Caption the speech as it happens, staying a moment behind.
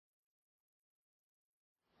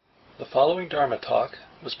The following Dharma talk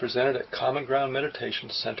was presented at Common Ground Meditation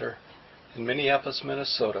Center in Minneapolis,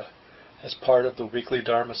 Minnesota, as part of the weekly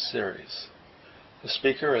Dharma series. The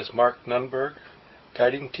speaker is Mark Nunberg,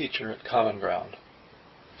 guiding teacher at Common Ground.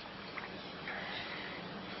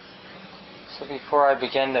 So before I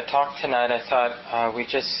begin the talk tonight, I thought we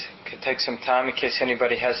just could take some time in case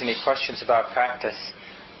anybody has any questions about practice.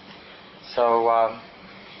 So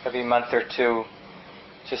every month or two,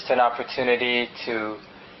 just an opportunity to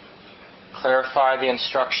clarify the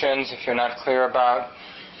instructions if you're not clear about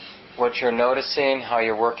what you're noticing, how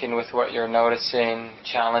you're working with what you're noticing,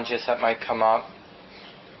 challenges that might come up.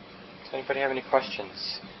 Does anybody have any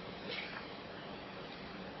questions?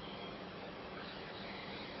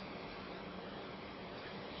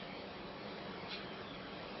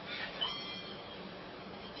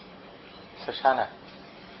 Shoshana.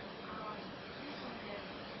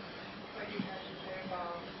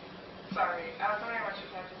 Sorry, I was wondering what you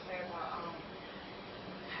had to say about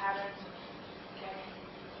patterns of getting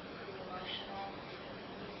pretty emotional.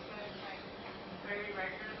 You said like very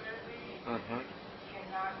regularly,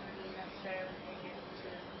 and not really necessarily being able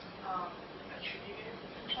to attribute it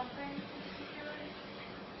to something particularly.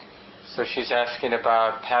 So she's asking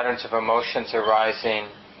about patterns of emotions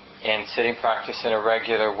arising in sitting practice in a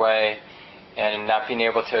regular way and not being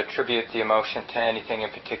able to attribute the emotion to anything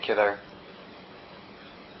in particular.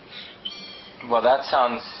 Well, it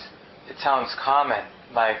sounds common.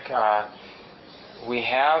 Like we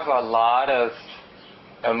have a lot of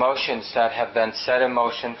emotions that have been set in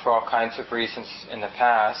motion for all kinds of reasons in the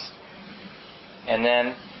past, and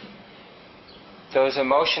then those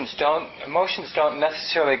emotions don't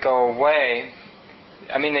necessarily go away.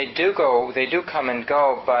 I mean, they do come and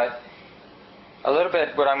go, but a little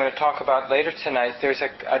bit what I'm going to talk about later tonight, there's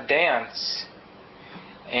a dance,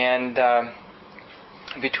 and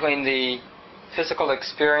between the physical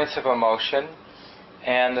experience of emotion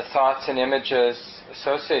and the thoughts and images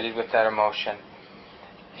associated with that emotion.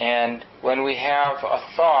 And when we have a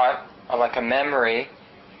thought, like a memory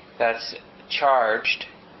that's charged,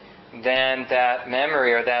 then that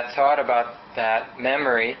memory or that thought about that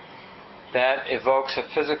memory, that evokes a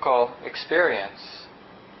physical experience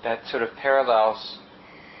that sort of parallels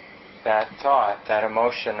that thought, that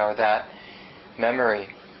emotion, or that memory.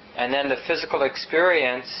 And then the physical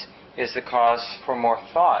experience is the cause for more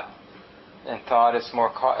thought, and thought is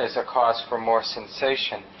a cause for more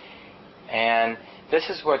sensation. And this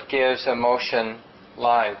is what gives emotions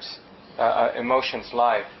life,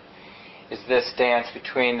 is this dance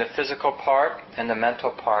between the physical part and the mental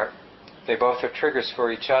part. They both are triggers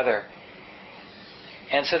for each other.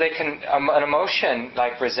 And so they can, an emotion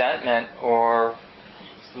like resentment or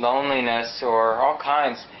loneliness or all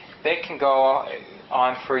kinds, they can go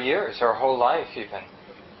on for years or a whole life even.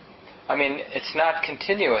 I mean, it's not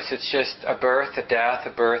continuous. It's just a birth, a death, a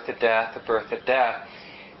birth, a death, a birth, a death.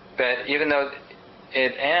 But even though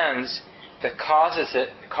it ends, the causes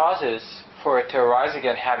for it to arise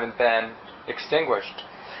again haven't been extinguished.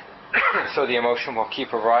 So the emotion will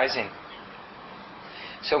keep arising.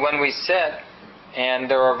 So when we sit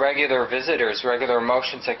and there are regular visitors, regular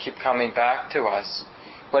emotions that keep coming back to us,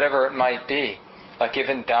 whatever it might be, like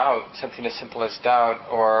even doubt, something as simple as doubt,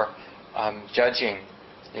 or judging.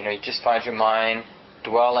 You just find your mind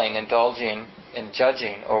dwelling, indulging in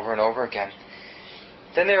judging over and over again.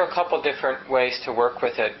 Then there are a couple different ways to work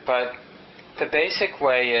with it, but the basic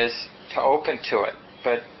way is to open to it.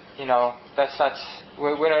 But, that's not,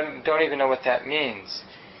 we don't even know what that means.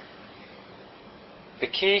 The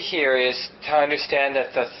key here is to understand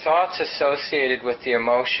that the thoughts associated with the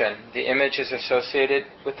emotion, the images associated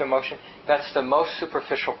with the emotion, that's the most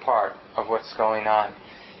superficial part of what's going on.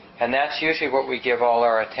 And that's usually what we give all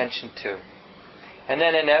our attention to. And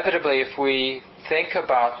then inevitably, if we think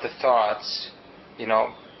about the thoughts,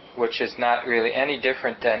 which is not really any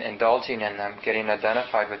different than indulging in them, getting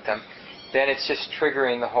identified with them, then it's just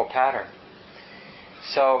triggering the whole pattern.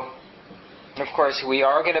 So, of course, we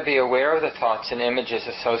are going to be aware of the thoughts and images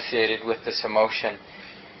associated with this emotion,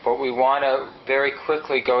 but we want to very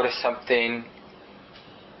quickly go to something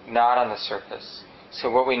not on the surface.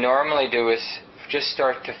 So what we normally do is just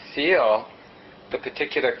start to feel the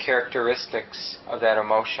particular characteristics of that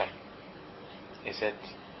emotion. Is it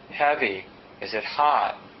heavy? Is it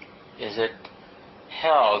hot? Is it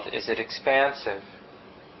held? Is it expansive?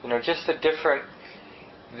 Just the different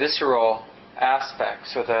visceral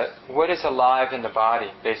aspects. So that what is alive in the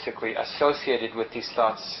body, basically, associated with these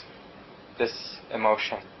thoughts, this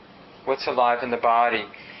emotion. What's alive in the body?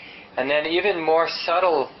 And then even more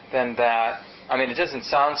subtle than that, I mean, it doesn't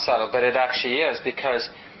sound subtle, but it actually is, because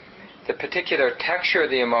the particular texture of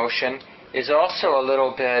the emotion is also a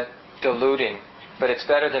little bit diluting, but it's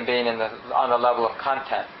better than being on the level of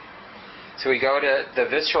content. So we go to the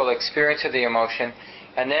visceral experience of the emotion,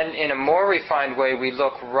 and then in a more refined way, we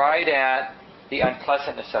look right at the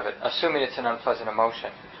unpleasantness of it, assuming it's an unpleasant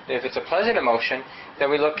emotion. If it's a pleasant emotion, then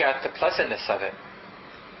we look at the pleasantness of it.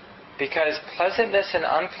 Because pleasantness and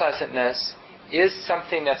unpleasantness is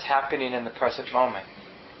something that's happening in the present moment.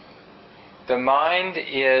 The mind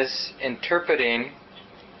is interpreting,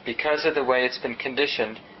 because of the way it's been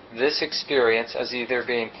conditioned, this experience as either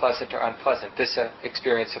being pleasant or unpleasant, this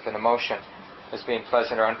experience of an emotion as being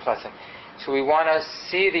pleasant or unpleasant. So we want to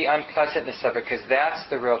see the unpleasantness of it, because that's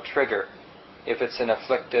the real trigger if it's an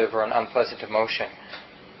afflictive or an unpleasant emotion.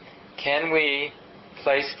 Can we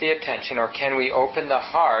place the attention, or can we open the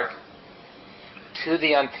heart to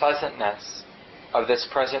the unpleasantness of this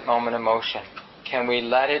present moment emotion? Can we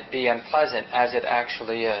let it be unpleasant as it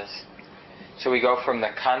actually is? So we go from the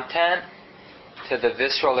content to the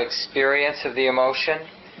visceral experience of the emotion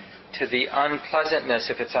to the unpleasantness,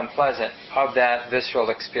 if it's unpleasant, of that visceral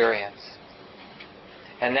experience.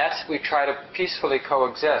 And that's, we try to peacefully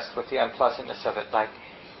coexist with the unpleasantness of it, like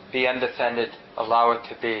be undefended, allow it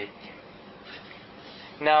to be.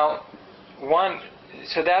 Now,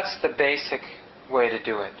 so that's the basic way to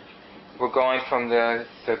do it. We're going from the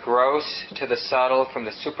gross to the subtle, from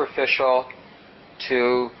the superficial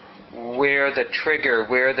to where the trigger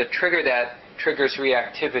that triggers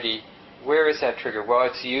reactivity, where is that trigger? Well,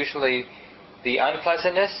 it's usually the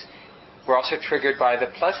unpleasantness. We're also triggered by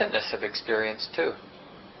the pleasantness of experience too.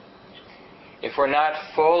 If we're not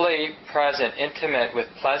fully present, intimate with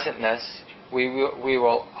pleasantness, we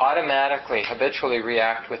will automatically, habitually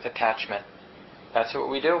react with attachment. That's what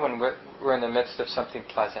we do when we're in the midst of something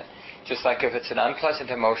pleasant. Just like if it's an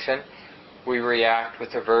unpleasant emotion, we react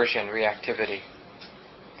with aversion, reactivity,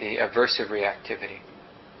 the aversive reactivity.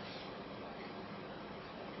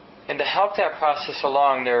 And to help that process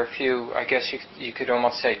along, there are a few, I guess you could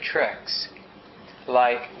almost say, tricks.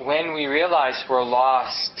 Like when we realize we're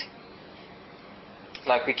lost,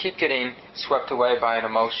 like we keep getting swept away by an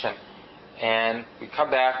emotion, and we come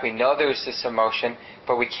back, we know there's this emotion,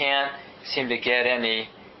 but we can't seem to get any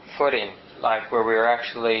footing, like where we're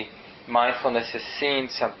actually, mindfulness is seeing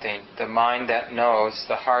something, the mind that knows,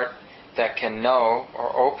 the heart that can know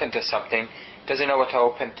or open to something, doesn't know what to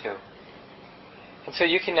open to. And so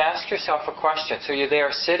you can ask yourself a question. So you're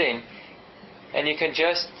there sitting, and you can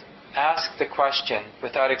just ask the question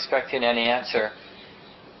without expecting any answer.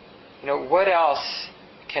 What else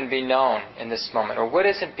can be known in this moment? Or what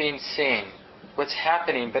isn't being seen? What's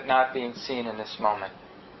happening but not being seen in this moment?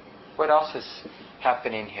 What else is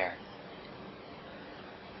happening here?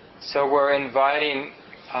 So we're inviting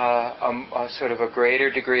a sort of a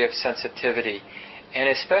greater degree of sensitivity. And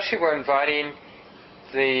especially we're inviting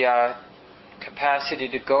the capacity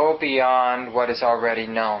to go beyond what is already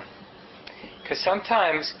known. Because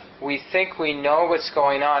sometimes we think we know what's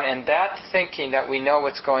going on, and that thinking that we know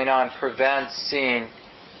what's going on prevents seeing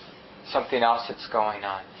something else that's going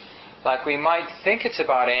on. Like we might think it's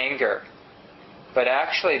about anger, but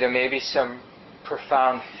actually there may be some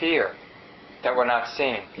profound fear that we're not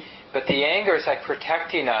seeing. But the anger is like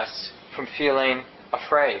protecting us from feeling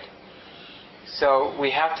afraid. So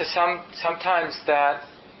we have to sometimes that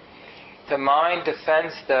the mind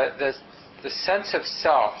defends the sense of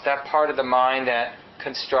self, that part of the mind that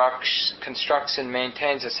constructs and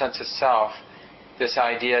maintains a sense of self, this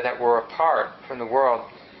idea that we're apart from the world.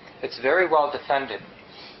 It's very well defended.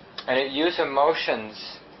 And we use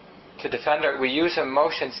emotions to defend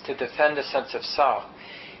a sense of self.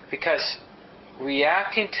 Because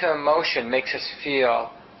reacting to emotion makes us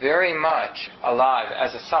feel very much alive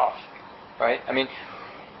as a self. Right? I mean,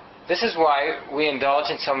 this is why we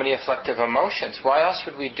indulge in so many afflictive emotions. Why else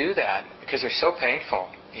would we do that? Because they're so painful.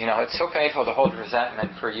 It's so painful to hold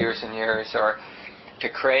resentment for years and years, or to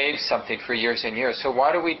crave something for years and years. So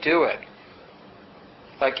why do we do it?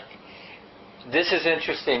 Like, this is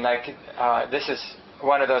interesting. Like, this is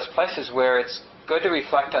one of those places where it's good to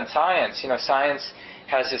reflect on science. Science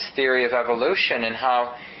has this theory of evolution and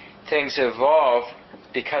how things evolve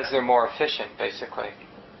because they're more efficient, basically.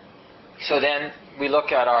 So then we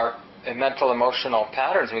look at our mental, emotional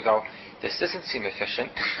patterns and we go, this doesn't seem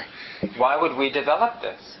efficient. Why would we develop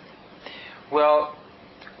this? Well,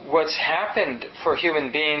 what's happened for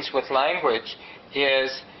human beings with language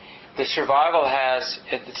is the survival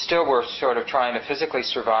still we're sort of trying to physically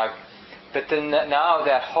survive, but then now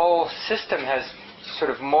that whole system has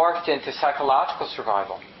sort of morphed into psychological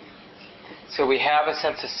survival. So we have a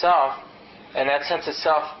sense of self, and that sense of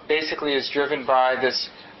self basically is driven by this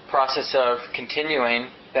process of continuing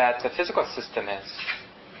that the physical system is.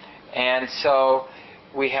 And so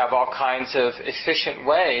we have all kinds of efficient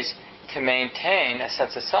ways to maintain a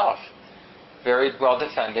sense of self, very well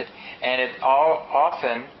defended, and it all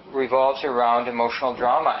often revolves around emotional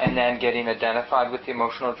drama and then getting identified with the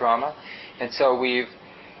emotional drama. And so we've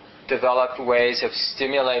developed ways of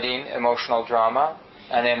stimulating emotional drama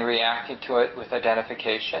and then reacting to it with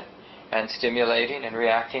identification, and stimulating and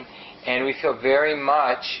reacting. And we feel very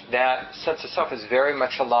much that sense of self is very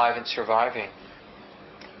much alive and surviving.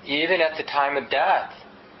 Even at the time of death,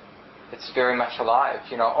 it's very much alive.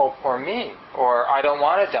 Oh, poor me, or I don't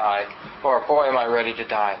want to die, or boy, am I ready to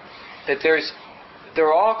die. That there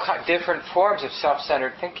are all different forms of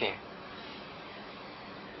self-centered thinking.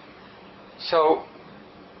 So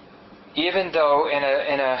even though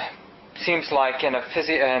seems like in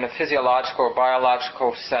a physiological or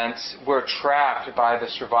biological sense, we're trapped by the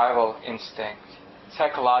survival instinct.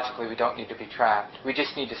 Psychologically, we don't need to be trapped. We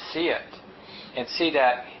just need to see it and see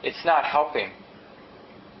that it's not helping.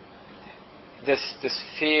 This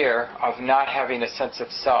fear of not having a sense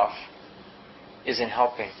of self isn't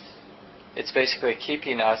helping. It's basically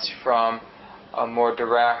keeping us from a more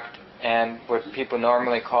direct and what people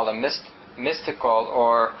normally call a mystical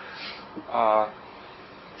or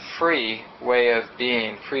free way of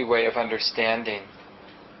being, free way of understanding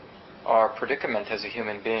our predicament as a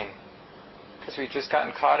human being. Because we've just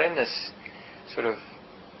gotten caught in this sort of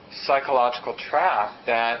psychological trap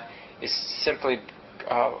that is simply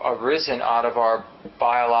arisen out of our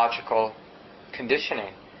biological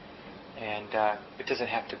conditioning. And it doesn't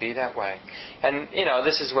have to be that way. And,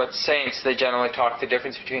 this is what saints, they generally talk the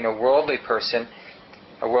difference between a worldly person.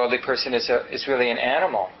 A worldly person is really an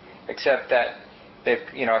animal, except that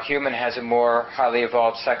a human has a more highly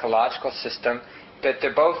evolved psychological system, but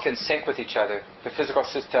they're both in sync with each other. The physical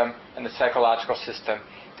system and the psychological system,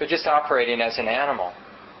 they're just operating as an animal.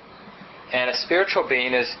 And a spiritual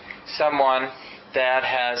being is someone that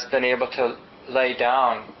has been able to lay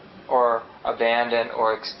down or abandon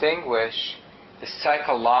or extinguish the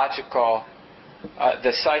psychological,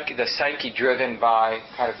 the psyche driven by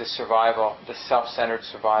kind of the survival, the self-centered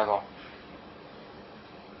survival.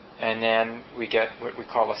 And then we get what we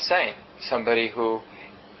call a saint, somebody who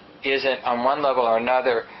isn't on one level or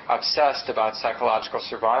another obsessed about psychological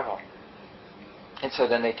survival. And so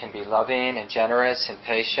then they can be loving and generous and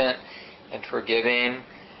patient and forgiving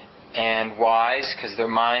and wise, because their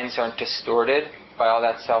minds aren't distorted by all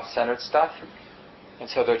that self-centered stuff. And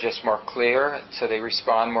so they're just more clear, so they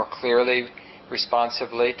respond more clearly,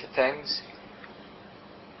 responsively to things.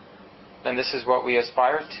 And this is what we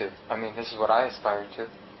aspire to. This is what I aspire to.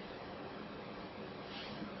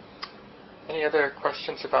 Any other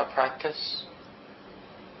questions about practice?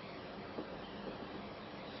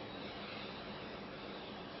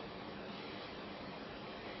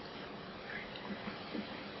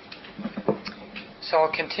 So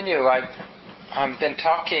I'll continue. I've been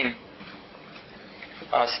talking,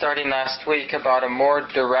 starting last week, about a more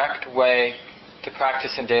direct way to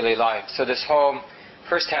practice in daily life. So this whole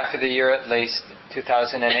first half of the year, at least,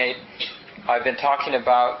 2008, I've been talking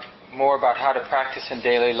more about how to practice in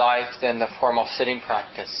daily life than the formal sitting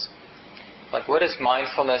practice. Like, what does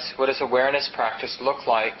mindfulness, what does awareness practice look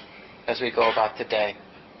like as we go about the day?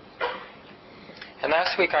 And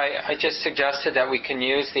last week I just suggested that we can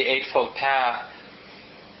use the Eightfold Path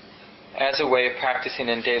as a way of practicing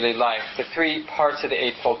in daily life. The three parts of the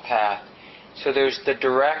Eightfold Path. So there's the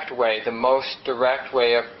direct way, the most direct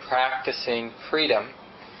way of practicing freedom,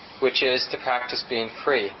 which is to practice being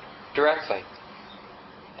free, directly.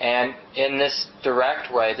 And in this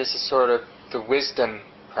direct way, this is sort of the wisdom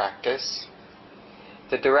practice.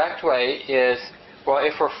 The direct way is, well,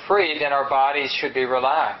 if we're free, then our bodies should be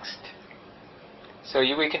relaxed. So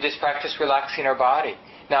we can just practice relaxing our body.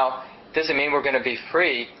 Now, it doesn't mean we're going to be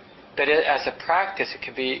free, but as a practice, it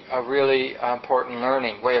can be a really important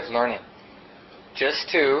way of learning. Just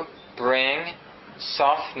to bring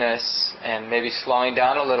softness and maybe slowing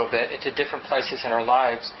down a little bit into different places in our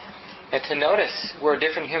lives. And to notice we're a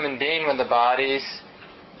different human being when the body's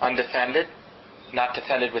undefended, not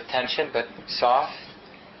defended with tension, but soft.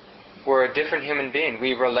 We're a different human being.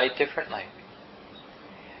 We relate differently.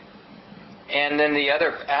 And then the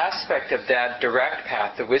other aspect of that direct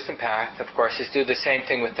path, the wisdom path, of course, is do the same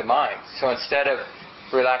thing with the mind. So instead of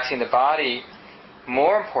relaxing the body,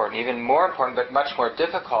 even more important, but much more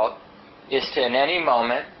difficult, is to, in any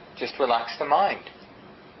moment, just relax the mind.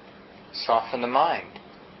 Soften the mind.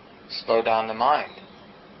 Slow down the mind.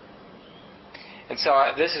 And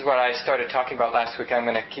so this is what I started talking about last week. I'm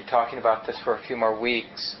going to keep talking about this for a few more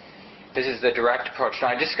weeks. This is the direct approach. Now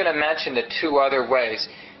I'm just going to mention the two other ways.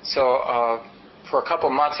 So for a couple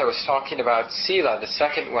months I was talking about Sila, the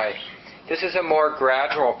second way. This is a more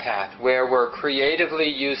gradual path where we're creatively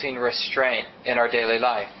using restraint in our daily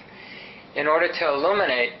life in order to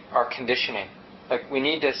illuminate our conditioning. Like, we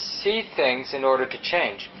need to see things in order to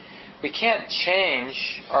change. We can't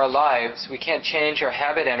change our lives, we can't change our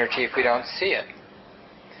habit energy if we don't see it.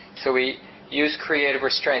 So we use creative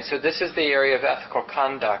restraint. So this is the area of ethical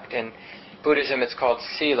conduct. In Buddhism it's called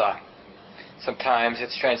sila. Sometimes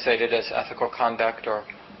it's translated as ethical conduct or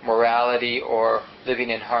morality or living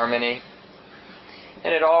in harmony.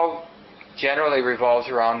 And it all generally revolves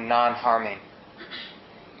around non-harming.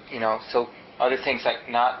 So other things like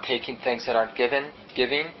not taking things that aren't given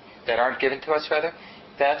to us rather,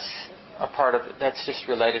 that's a part of it. That's just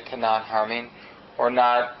related to non-harming, or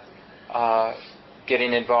not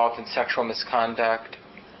getting involved in sexual misconduct,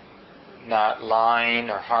 not lying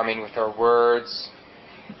or harming with our words.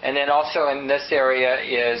 And then also in this area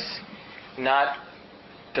is not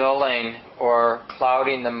dulling or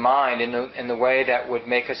clouding the mind in the way that would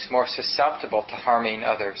make us more susceptible to harming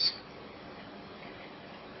others.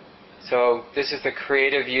 So this is the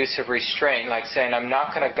creative use of restraint, like saying, I'm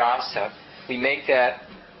not going to gossip. We make that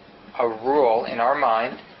a rule in our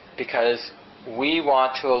mind because we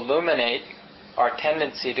want to illuminate our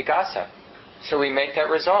tendency to gossip. So we make that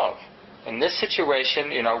resolve. In this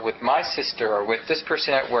situation, with my sister or with this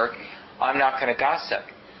person at work, I'm not going to gossip.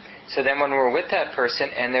 So then when we're with that person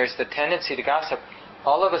and there's the tendency to gossip,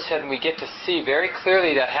 all of a sudden we get to see very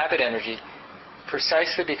clearly that habit energy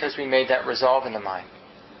precisely because we made that resolve in the mind.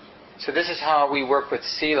 So this is how we work with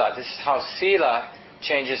sila. This is how sila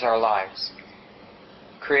changes our lives.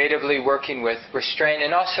 Creatively working with restraint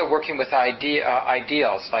and also working with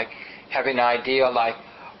ideals, like having an ideal like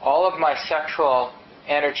all of my sexual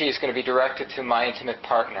energy is going to be directed to my intimate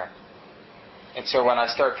partner. And so when I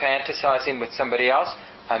start fantasizing with somebody else,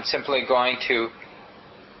 I'm simply going to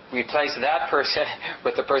replace that person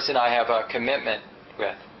with the person I have a commitment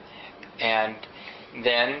with. And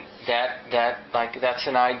then that's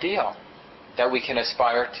an ideal that we can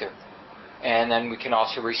aspire to. And then we can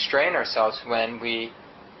also restrain ourselves when we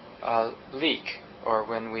leak or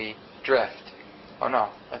when we drift. Oh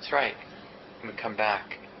no, that's right. And we come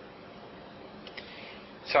back.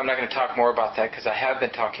 So I'm not going to talk more about that because I have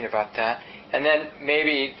been talking about that. And then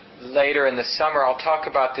maybe later in the summer I'll talk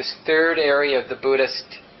about this third area of the Buddhist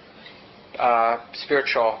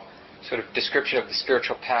spiritual sort of description of the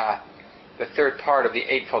spiritual path, the third part of the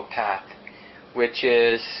Eightfold Path, which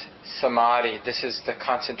is samadhi. This is the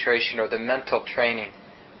concentration or the mental training.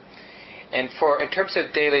 And in terms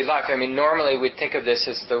of daily life, normally we'd think of this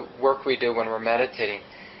as the work we do when we're meditating.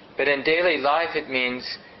 But in daily life it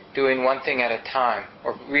means doing one thing at a time,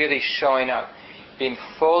 or really showing up, being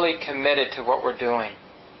fully committed to what we're doing.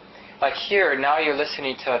 Like here, now you're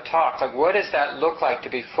listening to a talk. Like, what does that look like to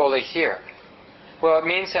be fully here? Well, it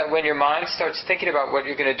means that when your mind starts thinking about what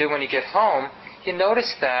you're going to do when you get home, you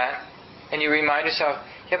notice that, and you remind yourself,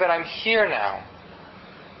 yeah, but I'm here now.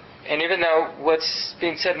 And even though what's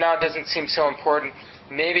being said now doesn't seem so important,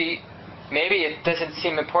 maybe it doesn't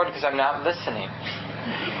seem important because I'm not listening.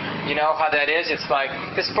 You know how that is? It's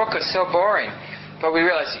like, this book is so boring. But we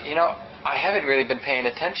realize, I haven't really been paying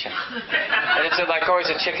attention. And it's like always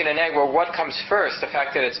a chicken and egg. Well, what comes first? The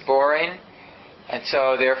fact that it's boring, and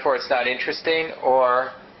so therefore it's not interesting,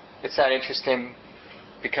 or it's not interesting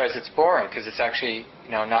because it's boring, because it's actually,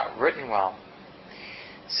 not written well.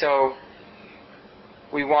 So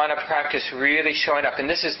we want to practice really showing up. And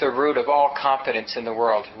this is the root of all competence in the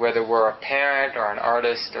world, whether we're a parent or an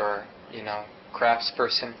artist or,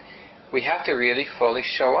 craftsperson. We have to really fully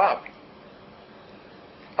show up.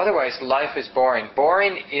 Otherwise, life is boring.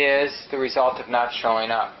 Boring is the result of not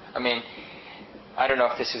showing up. I don't know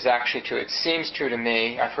if this is actually true. It seems true to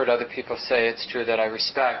me. I've heard other people say it's true that I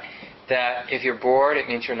respect, that if you're bored, it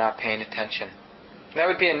means you're not paying attention. That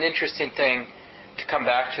would be an interesting thing to come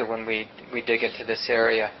back to when we dig into this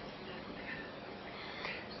area.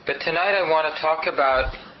 But tonight I want to talk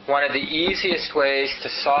about one of the easiest ways to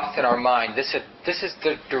soften our mind. This is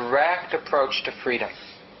the direct approach to freedom,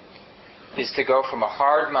 is to go from a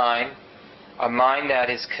hard mind, a mind that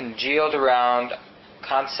is congealed around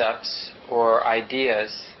concepts or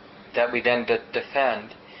ideas that we then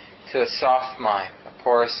defend, to a soft mind, a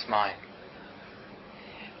porous mind,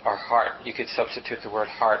 or heart. You could substitute the word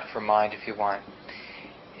heart for mind if you want.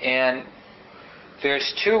 And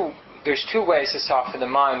there's two ways to soften the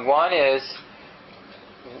mind. One is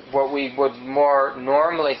what we would more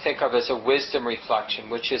normally think of as a wisdom reflection,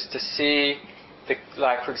 which is to see,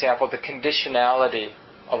 for example, the conditionality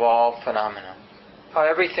of all phenomena. How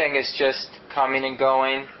everything is just coming and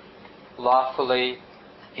going, lawfully,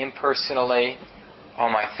 impersonally, All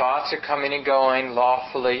my thoughts are coming and going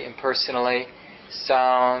lawfully, impersonally,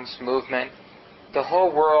 sounds, movement. The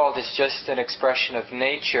whole world is just an expression of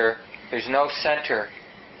nature. There's no center.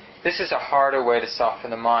 This is a harder way to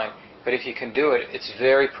soften the mind, but if you can do it, it's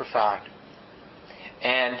very profound.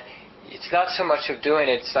 And it's not so much of doing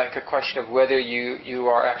it, it's like a question of whether you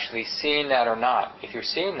are actually seeing that or not. If you're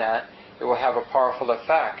seeing that, it will have a powerful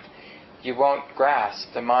effect. You won't grasp.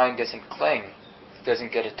 The mind doesn't cling. It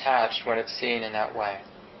doesn't get attached when it's seen in that way.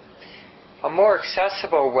 A more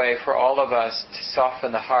accessible way for all of us to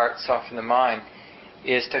soften the heart, soften the mind,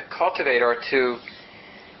 is to cultivate or to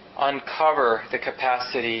uncover the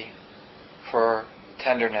capacity for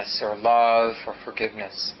tenderness or love or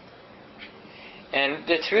forgiveness. And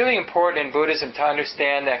it's really important in Buddhism to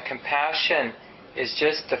understand that compassion is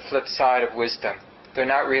just the flip side of wisdom. They're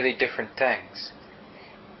not really different things.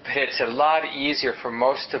 But it's a lot easier for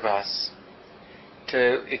most of us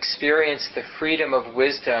to experience the freedom of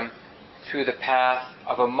wisdom through the path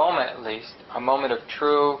of a moment at least, a moment of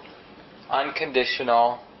true,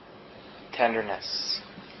 unconditional tenderness,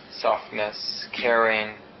 softness,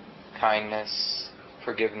 caring, kindness,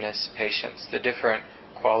 forgiveness, patience, the different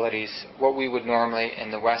qualities, what we would normally,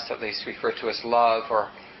 in the West at least, refer to as love or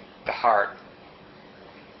the heart.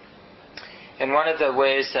 And one of the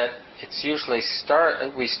ways that it's usually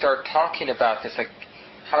we start talking about this, like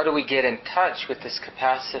how do we get in touch with this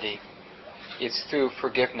capacity? It's through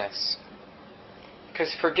forgiveness.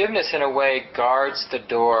 Because forgiveness in a way guards the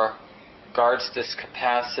door, guards this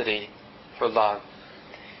capacity for love.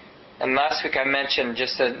 And last week I mentioned,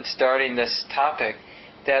 just in starting this topic,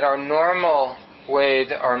 that our normal way,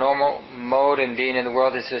 our normal mode in being in the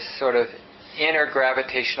world is this sort of inner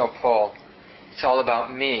gravitational pull. It's all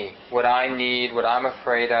about me, what I need, what I'm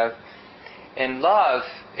afraid of. And love,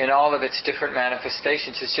 in all of its different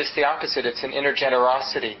manifestations, is just the opposite. It's an inner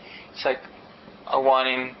generosity. It's like a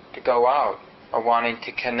wanting to go out, a wanting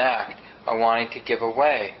to connect, a wanting to give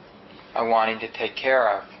away, a wanting to take care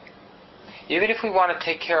of. Even if we want to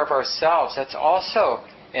take care of ourselves, that's also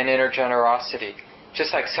an inner generosity.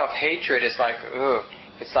 Just like self-hatred is like,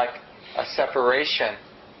 it's like a separation,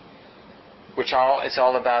 which is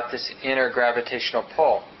all about this inner gravitational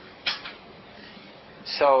pull.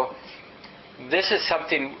 So this is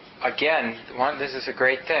something, again, this is a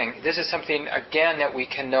great thing. This is something, again, that we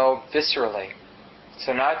can know viscerally.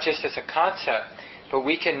 So not just as a concept, but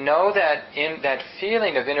we can know that in that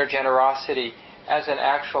feeling of inner generosity as an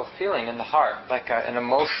actual feeling in the heart, like an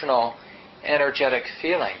emotional, energetic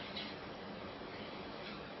feeling.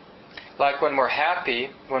 Like when we're happy,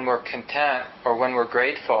 when we're content, or when we're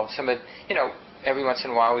grateful. Every once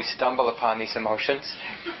in a while we stumble upon these emotions.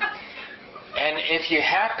 And if you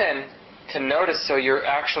happen to notice, so you're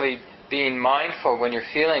actually being mindful when you're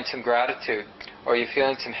feeling some gratitude or you're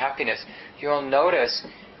feeling some happiness, you'll notice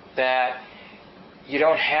that you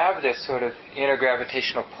don't have this sort of inner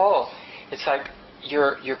gravitational pull. It's like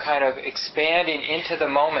you're kind of expanding into the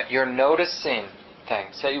moment. You're noticing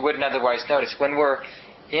things that you wouldn't otherwise notice. When we're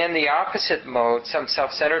in the opposite mode, some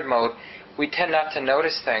self-centered mode, we tend not to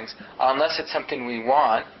notice things unless it's something we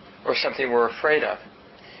want or something we're afraid of.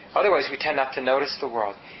 Otherwise, we tend not to notice the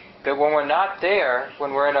world. But when we're not there,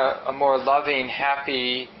 when we're in a more loving,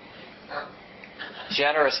 happy,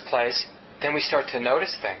 generous place, then we start to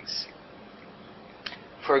notice things.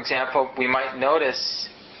 For example, we might notice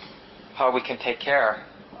how we can take care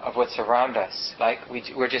of what's around us. Like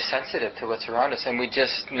we're just sensitive to what's around us, and we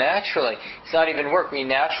just naturally, it's not even work, we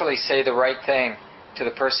naturally say the right thing to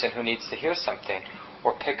the person who needs to hear something,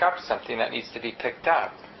 or pick up something that needs to be picked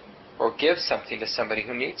up, or give something to somebody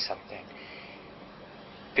who needs something.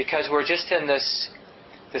 Because we're just in this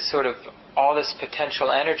sort of, all this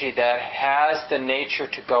potential energy that has the nature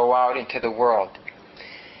to go out into the world.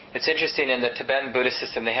 It's interesting, in the Tibetan Buddhist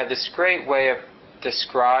system, they have this great way of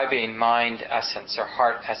describing mind essence or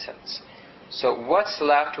heart essence. So what's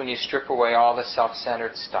left when you strip away all the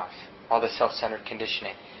self-centered stuff, all the self-centered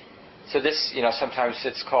conditioning? So this, sometimes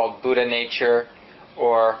it's called Buddha nature,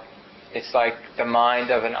 or it's like the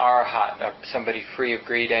mind of an arahat, of somebody free of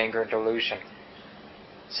greed, anger, and delusion.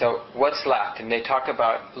 So what's left? And they talk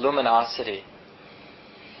about luminosity.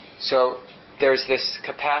 So there's this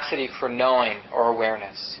capacity for knowing or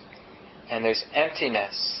awareness. And there's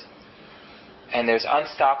emptiness. And there's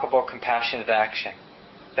unstoppable compassionate action.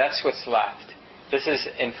 That's what's left. This is,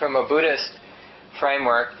 and from a Buddhist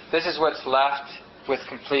framework, this is what's left with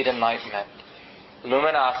complete enlightenment.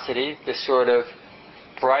 Luminosity, this sort of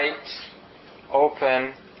bright,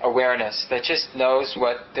 open awareness that just knows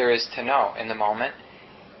what there is to know in the moment.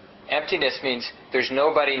 Emptiness means there's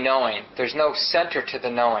nobody knowing. There's no center to the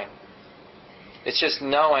knowing. It's just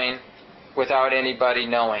knowing without anybody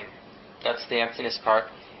knowing. That's the emptiness part.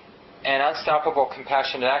 And unstoppable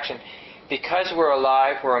compassionate action. Because we're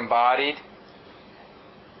alive, we're embodied,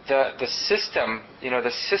 the system,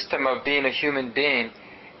 the system of being a human being,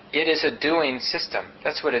 it is a doing system.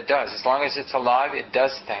 That's what it does. As long as it's alive, it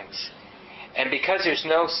does things. And because there's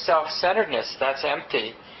no self-centeredness, that's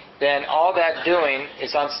empty, then all that doing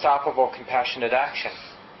is unstoppable compassionate action.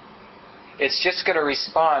 It's just going to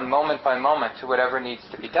respond moment by moment to whatever needs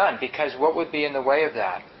to be done, because what would be in the way of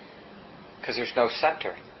that? Because there's no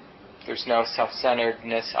center. There's no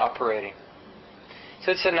self-centeredness operating.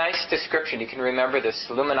 So it's a nice description. You can remember this: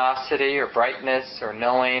 luminosity or brightness or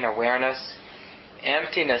knowing, awareness,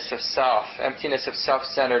 emptiness of self, emptiness of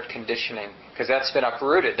self-centered conditioning, because that's been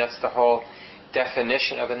uprooted. That's the whole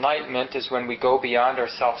definition of enlightenment, is when we go beyond our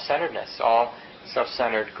self-centeredness, all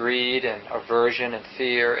self-centered greed and aversion and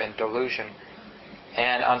fear and delusion,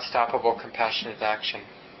 and unstoppable compassionate action.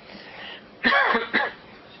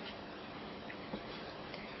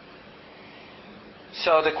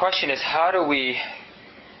 So the question is, how do we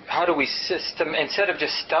instead of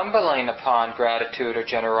just stumbling upon gratitude or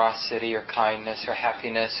generosity or kindness or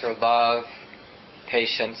happiness or love,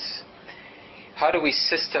 patience, how do we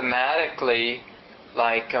systematically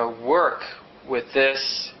work with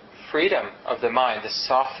this freedom of the mind, the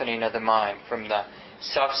softening of the mind from the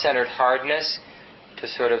self-centered hardness to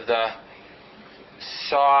sort of the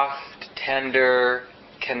soft, tender,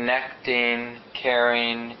 connecting,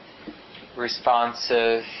 caring,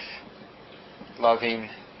 responsive, loving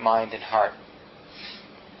mind and heart?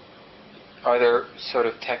 Are there sort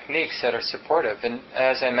of techniques that are supportive? And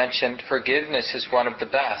as I mentioned, forgiveness is one of the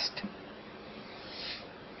best.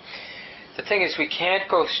 The thing is, we can't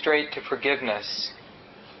go straight to forgiveness.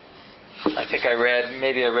 I think I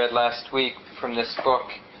read last week from this book,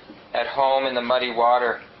 At Home in the Muddy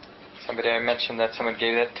Water. I mentioned that someone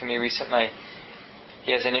gave that to me recently.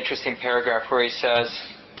 He has an interesting paragraph where he says,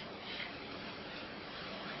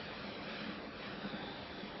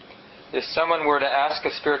 if someone were to ask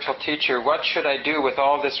a spiritual teacher, what should I do with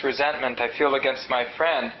all this resentment I feel against my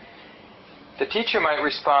friend? The teacher might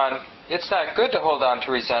respond, it's not good to hold on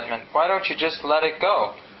to resentment. Why don't you just let it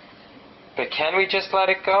go? But can we just let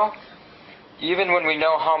it go? Even when we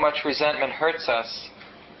know how much resentment hurts us,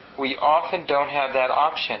 we often don't have that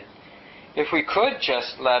option. If we could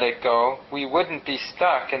just let it go, we wouldn't be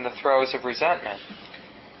stuck in the throes of resentment.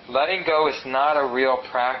 Letting go is not a real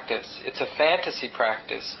practice. It's a fantasy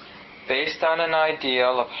practice, based on an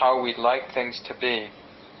ideal of how we'd like things to be.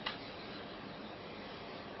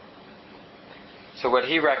 So what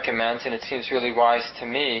he recommends, and it seems really wise to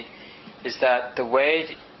me, is that the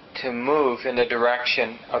way to move in the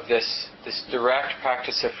direction of this direct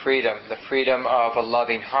practice of freedom, the freedom of a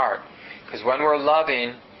loving heart. Because when we're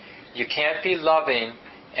loving, you can't be loving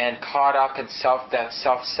and caught up in that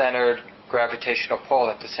self-centered gravitational pull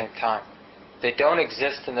at the same time. They don't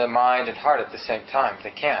exist in the mind and heart at the same time.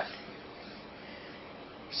 They can't.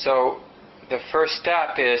 So the first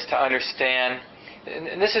step is to understand,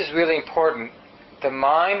 and this is really important, the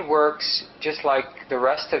mind works just like the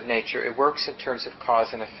rest of nature. It works in terms of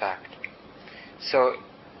cause and effect. So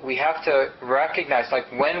we have to recognize, like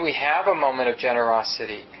when we have a moment of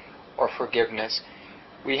generosity or forgiveness,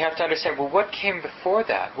 we have to understand, well, what came before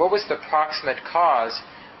that? What was the proximate cause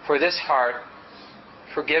for this heart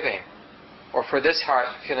forgiving, or for this heart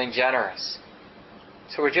feeling generous?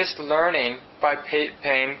 So we're just learning by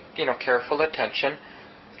paying careful attention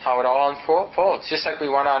how it all unfolds. Just like we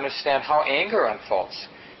want to understand how anger unfolds.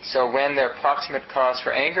 So when the proximate cause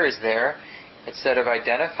for anger is there, instead of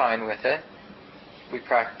identifying with it, we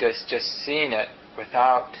practice just seeing it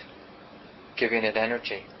without giving it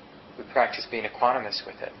energy. We practice being equanimous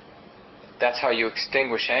with it. That's how you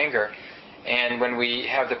extinguish anger. And when we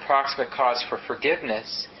have the proximate cause for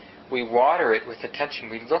forgiveness, we water it with attention.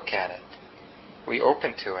 We look at it. We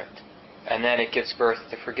open to it. And then it gives birth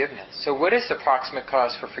to forgiveness. So what is the proximate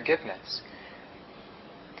cause for forgiveness?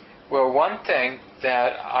 Well, one thing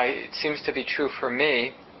that it seems to be true for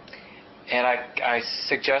me, and I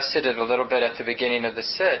suggested it a little bit at the beginning of the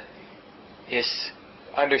sit, is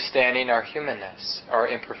understanding our humanness, our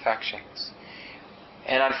imperfections.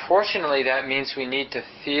 And unfortunately, that means we need to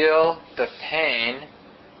feel the pain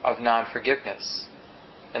of non-forgiveness.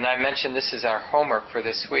 And I mentioned this is our homework for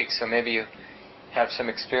this week, so maybe you have some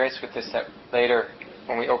experience with this that later,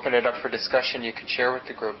 when we open it up for discussion, you can share with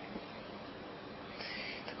the group.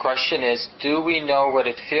 The question is, do we know what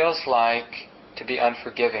it feels like to be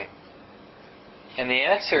unforgiving? And the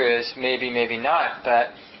answer is maybe, maybe not, but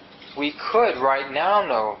we could right now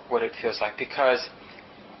know what it feels like, because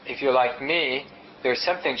if you're like me, there's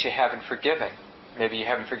some things you haven't forgiven. Maybe you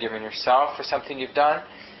haven't forgiven yourself for something you've done.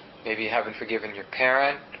 Maybe you haven't forgiven your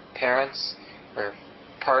parents, or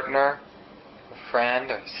partner, a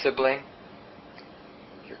friend, a sibling,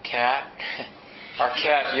 your cat. Our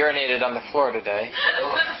cat urinated on the floor today.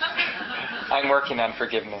 I'm working on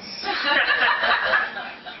forgiveness.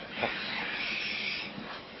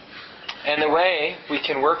 And the way we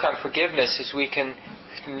can work on forgiveness is we can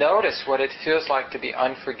notice what it feels like to be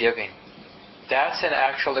unforgiving. That's an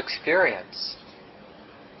actual experience.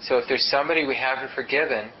 So if there's somebody we haven't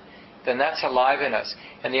forgiven, then that's alive in us.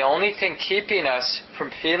 And the only thing keeping us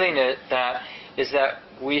from feeling that is that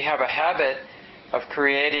we have a habit of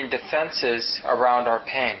creating defenses around our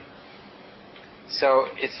pain. So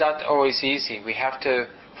it's not always easy. We have to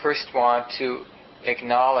first want to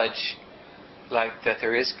acknowledge that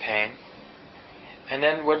there is pain. And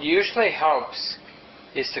then what usually helps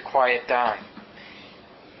is to quiet down.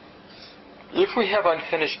 If we have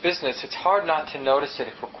unfinished business, it's hard not to notice it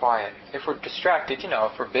if we're quiet. If we're distracted,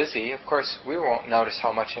 if we're busy, of course we won't notice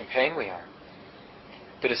how much in pain we are.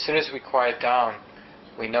 But as soon as we quiet down,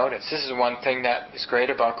 we notice. This is one thing that is great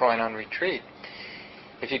about going on retreat.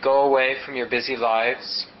 If you go away from your busy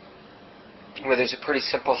lives, where there's a pretty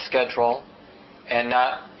simple schedule, and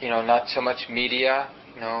not so much media,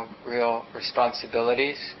 real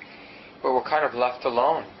responsibilities, but we're kind of left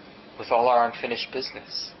alone with all our unfinished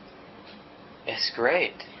business. It's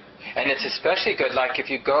great. And it's especially good, like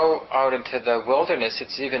if you go out into the wilderness,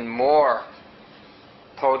 it's even more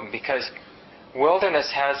potent, because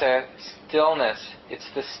wilderness has a stillness. It's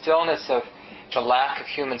the stillness of the lack of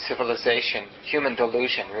human civilization, human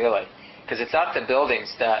delusion, really. Because it's not the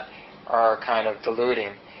buildings that are kind of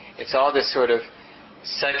deluding. It's all this sort of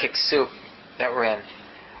psychic soup that we're in.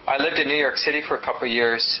 I lived in New York City for a couple of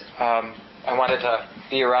years. I wanted to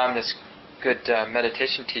be around this good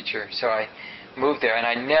meditation teacher, so I moved there. And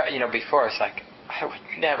I never, before it's like, I would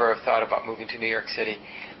never have thought about moving to New York City.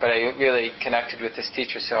 But I really connected with this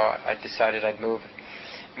teacher, so I decided I'd moved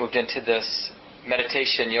into this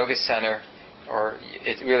meditation yoga center, or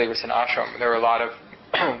it really was an ashram. There were a lot of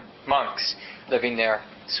monks living there,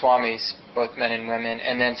 swamis, both men and women,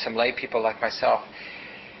 and then some lay people like myself.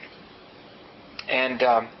 And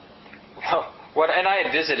and I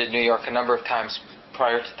had visited New York a number of times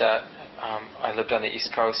prior to that. I lived on the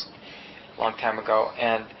East Coast a long time ago,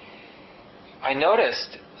 and I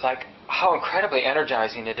noticed how incredibly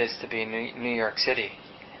energizing it is to be in New York City.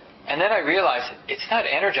 And then I realized it's not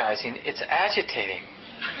energizing, it's agitating.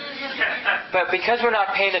 But because we're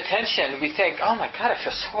not paying attention, we think, oh my God, I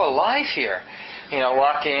feel so alive here.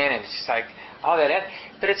 Walk in and it's just like, all that.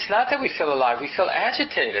 But it's not that we feel alive, we feel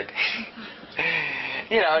agitated.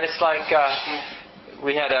 And it's like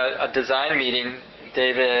we had a design meeting,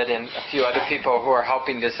 David and a few other people who are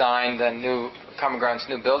helping design the new Common Ground's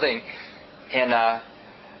new building in a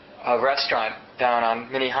restaurant down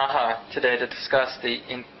on Minnehaha today to discuss the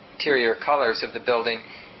interior colors of the building,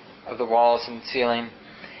 of the walls and ceiling.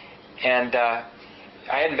 And I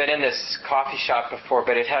hadn't been in this coffee shop before,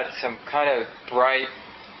 but it had some kind of bright,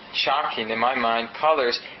 shocking, in my mind,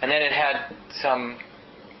 colors. And then it had some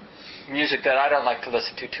music that I don't like to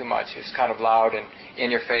listen to too much. It was kind of loud and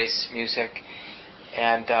in-your-face music.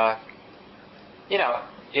 And,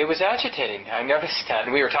 it was agitating. I noticed that.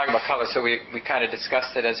 And we were talking about color, so we kind of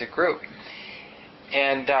discussed it as a group.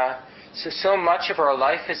 And so much of our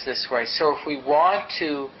life is this way. So if we want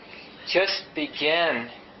to just begin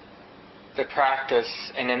the practice,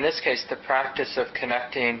 and in this case the practice of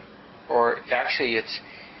connecting, or actually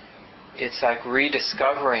it's like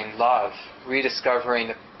rediscovering love, rediscovering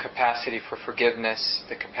the capacity for forgiveness,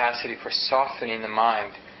 the capacity for softening the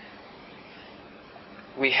mind.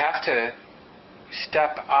 We have to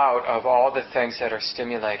step out of all the things that are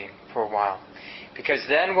stimulating for a while. Because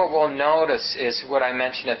then what we'll notice is what I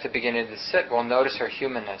mentioned at the beginning of the sit. We'll notice our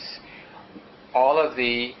humanness. All of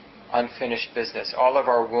the unfinished business, all of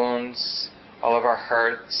our wounds, all of our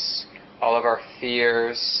hurts, all of our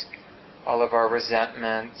fears, all of our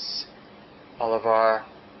resentments, all of our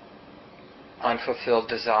unfulfilled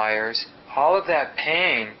desires, all of that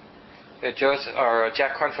pain that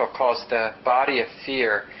Jack Kornfield calls the body of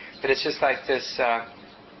fear. But it's just like this,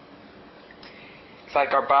 it's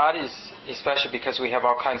like our bodies, especially because we have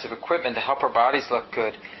all kinds of equipment to help our bodies look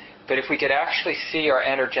good. But if we could actually see our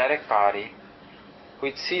energetic body,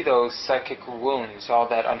 we'd see those psychic wounds, all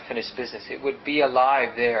that unfinished business. It would be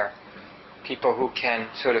alive there. People who can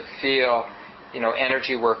sort of feel,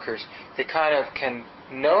 energy workers, they kind of can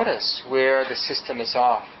notice where the system is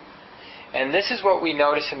off. And this is what we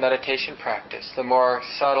notice in meditation practice. The more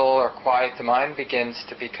subtle or quiet the mind begins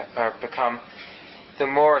to become, the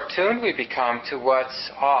more attuned we become to what's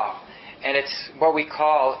off. And it's what we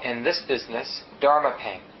call, in this business, Dharma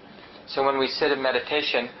pain. So when we sit in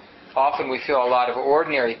meditation, often we feel a lot of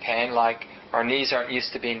ordinary pain, like our knees aren't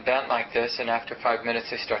used to being bent like this, and after 5 minutes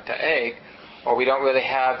they start to ache, or we don't really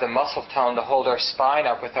have the muscle tone to hold our spine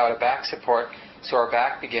up without a back support, so our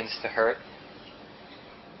back begins to hurt.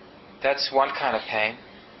 That's one kind of pain.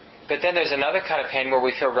 But then there's another kind of pain where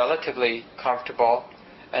we feel relatively comfortable,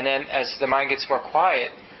 and then as the mind gets more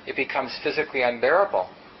quiet, it becomes physically unbearable.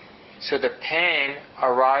 So the pain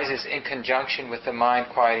arises in conjunction with the mind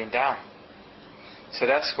quieting down. So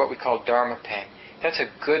that's what we call Dharma pain. That's a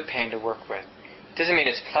good pain to work with. It doesn't mean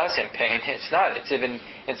it's pleasant pain. It's not. It's even,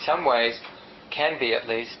 in some ways, can be at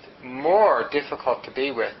least, more difficult to be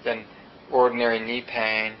with than ordinary knee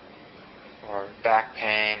pain or back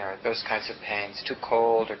pain or those kinds of pains, too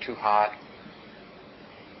cold or too hot.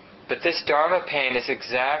 But this Dharma pain is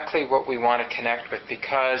exactly what we want to connect with,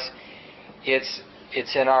 because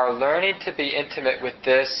it's in our learning to be intimate with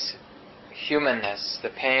this humanness, the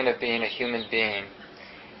pain of being a human being,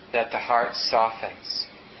 that the heart softens.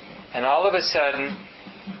 And all of a sudden,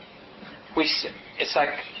 it's like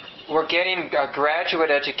we're getting a graduate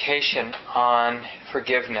education on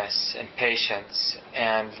forgiveness and patience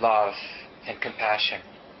and love and compassion,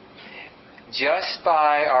 just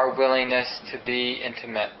by our willingness to be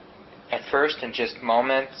intimate, at first in just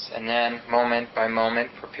moments, and then moment by moment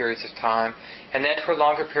for periods of time, and then for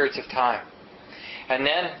longer periods of time. And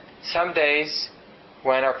then some days,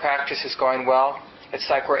 when our practice is going well, it's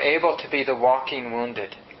like we're able to be the walking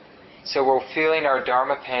wounded. So we're feeling our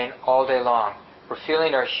Dharma pain all day long. We're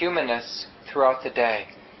feeling our humanness throughout the day.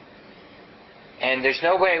 And there's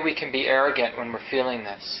no way we can be arrogant when we're feeling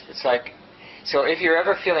this. It's like, so if you're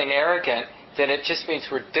ever feeling arrogant, then it just means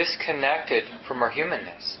we're disconnected from our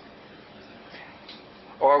humanness.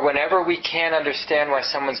 Or whenever we can't understand why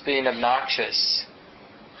someone's being obnoxious,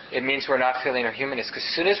 it means we're not feeling our humanness. Because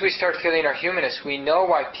as soon as we start feeling our humanness, we know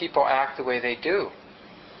why people act the way they do.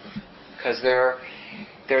 Because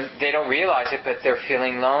they don't realize it, but they're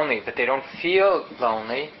feeling lonely. But they don't feel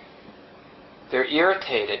lonely. They're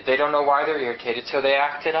irritated. They don't know why they're irritated, so they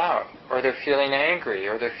act it out. Or they're feeling angry,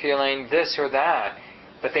 or they're feeling this or that.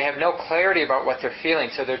 But they have no clarity about what they're feeling,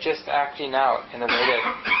 so they're just acting out in the way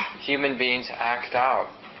that human beings act out.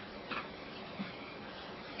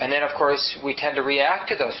 And then, of course, we tend to react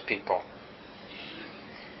to those people.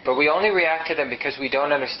 But we only react to them because we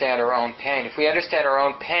don't understand our own pain. If we understand our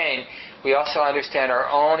own pain, we also understand our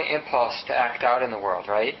own impulse to act out in the world,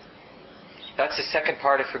 right? That's the second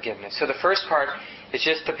part of forgiveness. So the first part is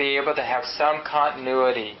just to be able to have some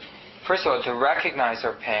continuity. First of all, to recognize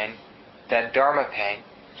our pain, that Dharma pain.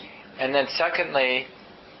 And then secondly,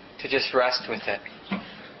 to just rest with it.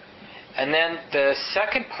 And then the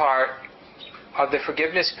second part of the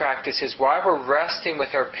forgiveness practice is while we're resting with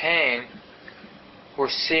our pain, we're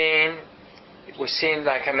seeing,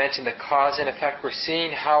 like I mentioned, the cause and effect. We're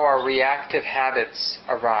seeing how our reactive habits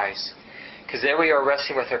arise. Because there we are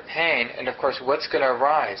resting with our pain, and of course what's going to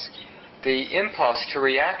arise? The impulse to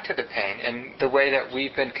react to the pain and the way that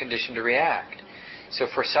we've been conditioned to react. So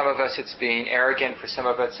for some of us it's being arrogant, for some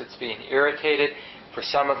of us it's being irritated, for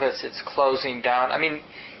some of us it's closing down. I mean,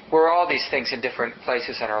 we're all these things in different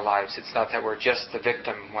places in our lives. It's not that we're just the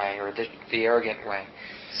victim way or the arrogant way.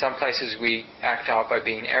 Some places we act out by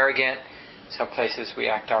being arrogant. Some places we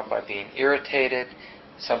act out by being irritated.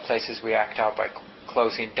 Some places we act out by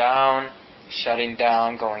closing down, shutting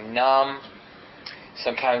down, going numb.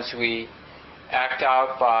 Sometimes we act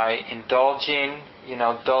out by indulging,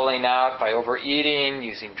 dulling out by overeating,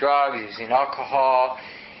 using drugs, using alcohol,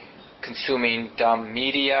 consuming dumb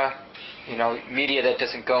media, media that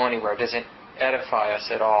doesn't go anywhere, doesn't edify us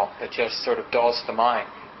at all, that just sort of dulls the mind,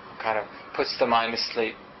 kind of puts the mind to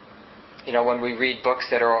sleep. When we read books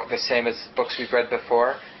that are the same as books we've read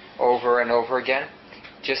before, over and over again,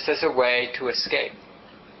 just as a way to escape.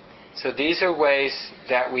 So these are ways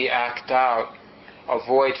that we act out,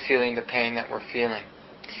 avoid feeling the pain that we're feeling.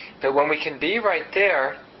 But when we can be right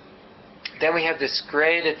there, then we have this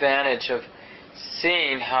great advantage of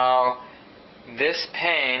seeing how this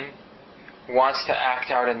pain wants to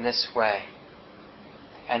act out in this way.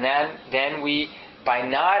 And then we, by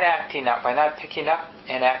not acting out, by not picking up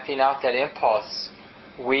and acting out that impulse,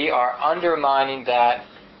 we are undermining that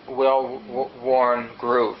well-worn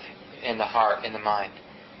groove in the heart, in the mind.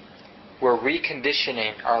 We're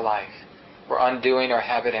reconditioning our life. We're undoing our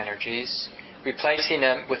habit energies, replacing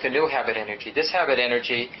them with a new habit energy. This habit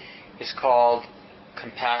energy is called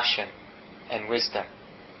compassion and wisdom,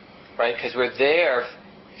 right? Because we're there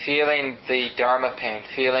feeling the Dharma pain,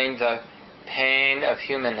 feeling the pain of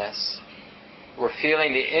humanness. We're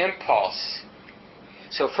feeling the impulse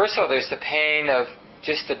So first of all, there's the pain of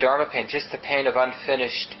just the Dharma pain, just the pain of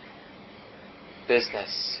unfinished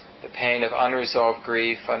business, the pain of unresolved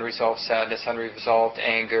grief, unresolved sadness, unresolved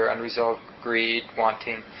anger, unresolved greed,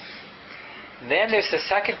 wanting. Then there's the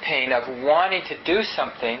second pain of wanting to do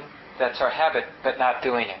something that's our habit, but not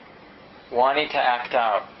doing it. Wanting to act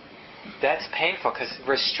out. That's painful because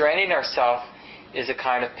restraining ourselves is a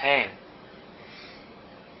kind of pain.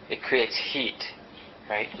 It creates heat,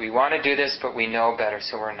 right? We want to do this, but we know better,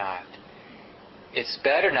 so we're not. It's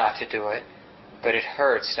better not to do it, but it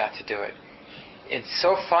hurts not to do it. It's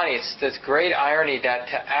so funny. It's this great irony that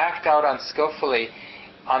to act out unskillfully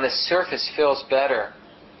on the surface feels better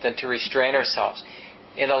than to restrain ourselves.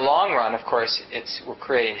 In the long run, of course, we're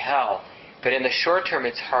creating hell. But in the short term,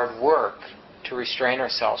 it's hard work to restrain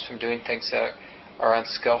ourselves from doing things that are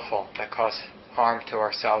unskillful, that cause harm to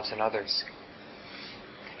ourselves and others.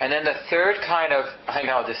 And then the third kind of, I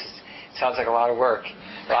know sounds like a lot of work,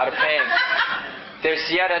 a lot of pain.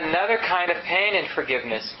 There's yet another kind of pain in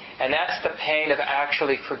forgiveness, and that's the pain of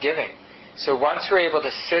actually forgiving. So once we're able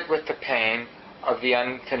to sit with the pain of the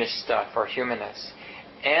unfinished stuff, or humanness,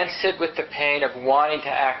 and sit with the pain of wanting to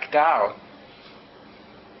act out,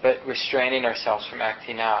 but restraining ourselves from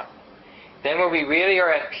acting out. Then when we really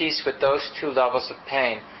are at peace with those two levels of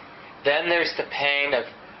pain, then there's the pain of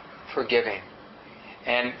forgiving.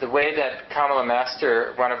 And the way that Kamala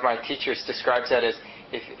Master, one of my teachers, describes that is,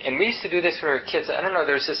 and we used to do this when we were kids. I don't know,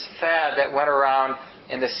 there's this fad that went around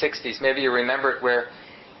in the 60s. Maybe you remember it, where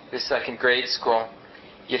this is like in grade school.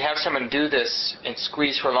 You'd have someone do this and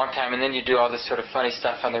squeeze for a long time, and then you do all this sort of funny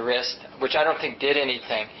stuff on the wrist, which I don't think did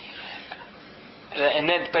anything. And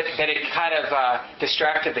then, but it kind of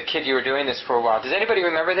distracted the kid you were doing this for a while. Does anybody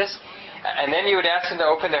remember this? And then you would ask them to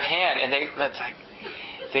open their hand, and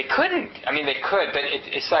they couldn't. I mean, they could, but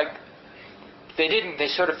it's like they didn't. They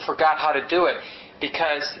sort of forgot how to do it,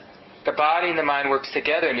 because the body and the mind works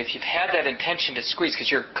together. And if you've had that intention to squeeze,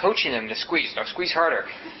 because you're coaching them to squeeze, no, squeeze harder.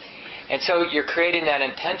 And so you're creating that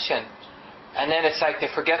intention, and then it's like they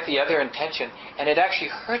forget the other intention, and it actually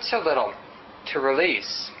hurts a little to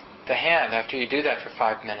release the hand after you do that for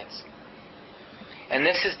 5 minutes. And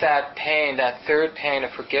this is that pain, that third pain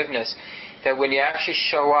of forgiveness, that when you actually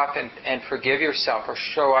show up and forgive yourself, or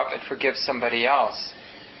show up and forgive somebody else,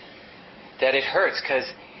 that it hurts, because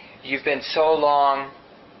you've been so long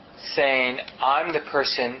saying, I'm the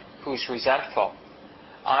person who's resentful.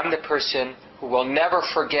 I'm the person who will never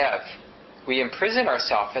forgive. We imprison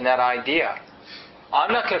ourselves in that idea.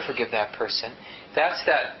 I'm not going to forgive that person. That's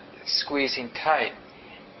that squeezing tight.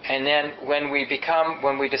 And then when we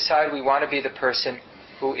decide we want to be the person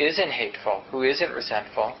who isn't hateful, who isn't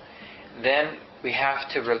resentful, then we have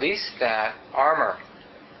to release that armor.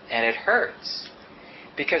 And it hurts,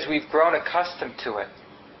 because we've grown accustomed to it.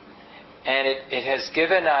 And it has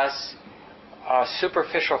given us a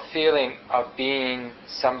superficial feeling of being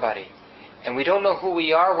somebody. And we don't know who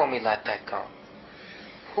we are when we let that go.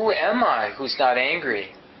 Who am I who's not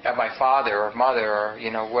angry at my father or mother,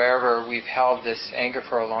 or wherever we've held this anger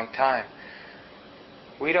for a long time?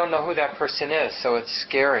 We don't know who that person is, so it's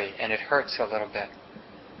scary and it hurts a little bit.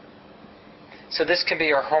 So this can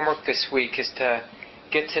be our homework this week, is to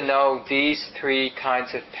get to know these three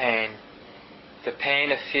kinds of pain. The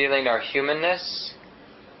pain of feeling our humanness,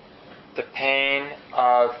 the pain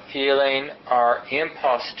of feeling our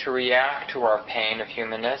impulse to react to our pain of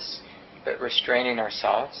humanness, but restraining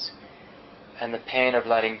ourselves, and the pain of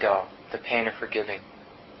letting go, the pain of forgiving.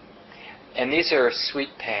 And these are sweet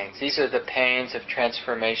pains. These are the pains of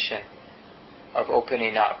transformation, of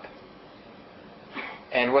opening up.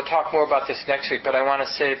 And we'll talk more about this next week, but I want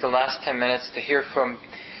to save the last 10 minutes to hear from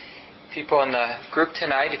people in the group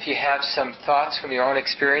tonight. If you have some thoughts from your own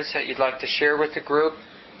experience that you'd like to share with the group,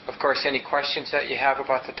 of course, any questions that you have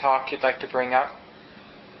about the talk you'd like to bring up.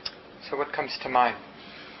 So what comes to mind?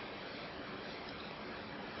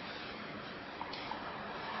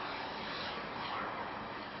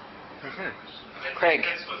 Craig.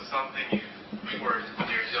 This was something you were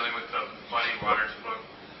dealing with the Muddy Waters book,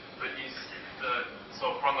 but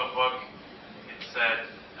so from the book it said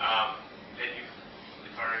that you,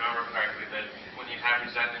 if I remember correctly, that when you have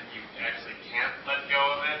resentment you actually can't let go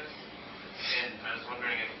of it. And I was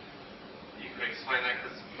wondering if you could explain that,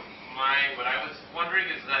 because what I was wondering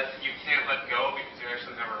is that you can't let go because you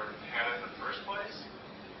actually never had it in the first place?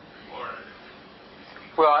 Or...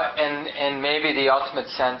 Well, in maybe the ultimate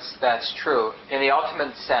sense, that's true. In the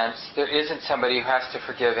ultimate sense, there isn't somebody who has to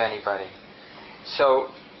forgive anybody. So,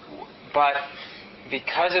 but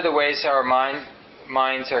because of the ways our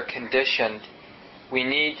minds are conditioned,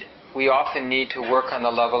 we often need to work on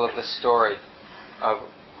the level of the story, of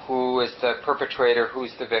who is the perpetrator,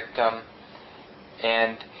 who's the victim,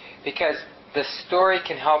 and because the story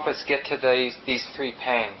can help us get to these three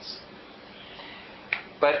pains.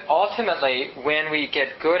 But ultimately, when we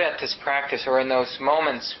get good at this practice, or in those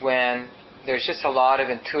moments when there's just a lot of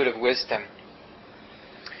intuitive wisdom,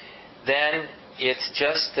 then it's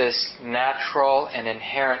just this natural and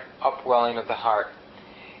inherent upwelling of the heart.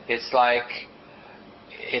 It's like,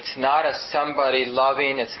 it's not a somebody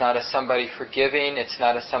loving, it's not a somebody forgiving, it's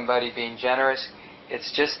not a somebody being generous.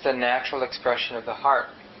 It's just the natural expression of the heart.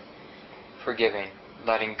 Forgiving,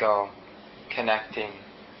 letting go, connecting,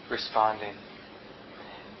 responding.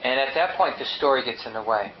 And at that point, the story gets in the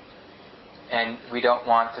way. And we don't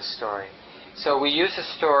want the story. So we use the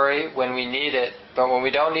story when we need it, but when we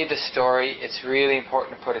don't need the story, it's really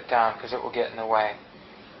important to put it down because it will get in the way.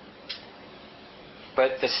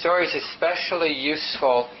 But the story is especially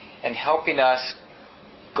useful in helping us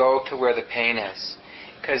go to where the pain is.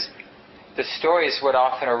 Because the story is what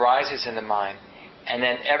often arises in the mind. And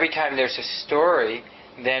then every time there's a story,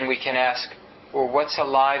 then we can ask, well, what's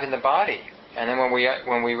alive in the body? And then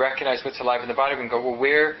when we recognize what's alive in the body, we can go, well,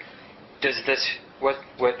 where does this,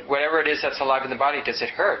 whatever it is that's alive in the body, does it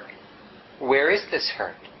hurt? Where is this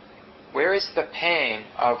hurt? Where is the pain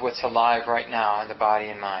of what's alive right now in the body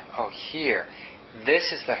and mind? Oh, here.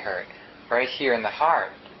 This is the hurt, right here in the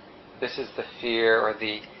heart. This is the fear, or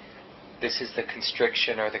this is the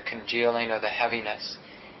constriction, or the congealing, or the heaviness.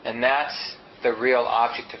 And that's the real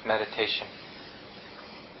object of meditation,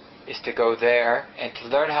 is to go there and to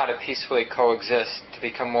learn how to peacefully coexist, to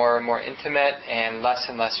become more and more intimate and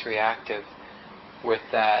less reactive with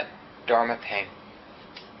that Dharma pain.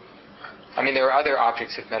 I mean, there are other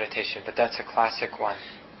objects of meditation, but that's a classic one.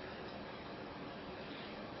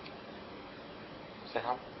 Does that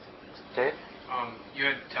help? Dave? You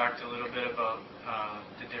had talked a little bit about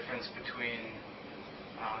the difference between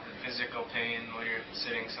the physical pain while you're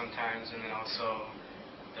sitting sometimes, and then also,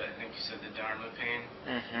 I think you said the Dharma pain.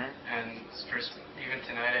 Mm-hmm. And first, even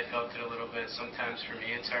tonight I felt it a little bit. Sometimes for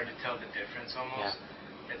me it's hard to tell the difference almost.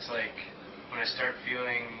 Yeah. It's like when I start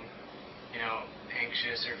feeling,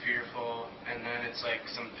 anxious or fearful, and then it's like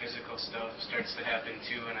some physical stuff starts to happen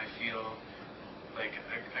too, and I feel like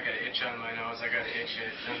I got an itch on my nose, I got to itch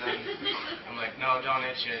it, and then I'm like, no, don't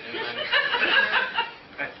itch it, and then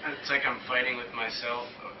it's like I'm fighting with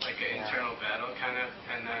myself, like an internal battle kind of,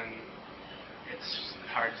 and then it's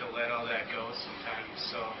hard to let all that go sometimes.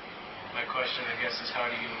 So my question, I guess, is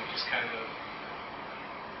how do you just kind of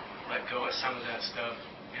let go of some of that stuff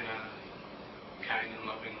in a kind and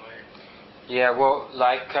loving way? Yeah, well,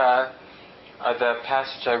 like the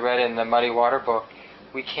passage I read in the Muddy Water book,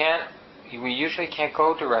 we usually can't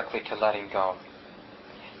go directly to letting go.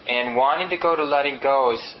 And wanting to go to letting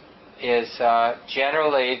go is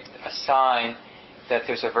generally a sign that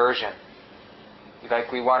there's aversion.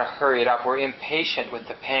 Like we want to hurry it up. We're impatient with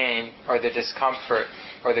the pain or the discomfort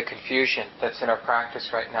or the confusion that's in our practice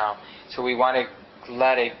right now. So we want to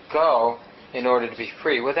let it go in order to be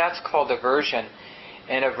free. Well, that's called aversion.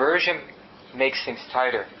 And aversion makes things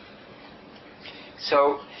tighter.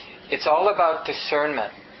 So it's all about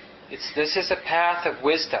discernment. This is a path of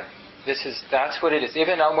wisdom. That's what it is.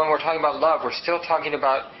 Even when we're talking about love, we're still talking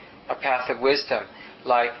about a path of wisdom.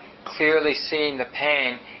 Like clearly seeing the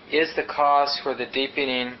pain is the cause for the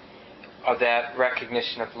deepening of that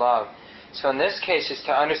recognition of love. So in this case, is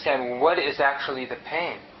to understand what is actually the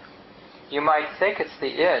pain. You might think it's the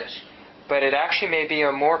itch, but it actually may be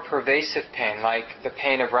a more pervasive pain, like the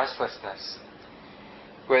pain of restlessness,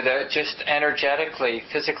 where just energetically,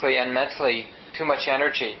 physically and mentally, too much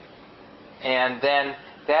energy. And then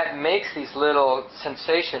that makes these little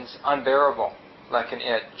sensations unbearable, like an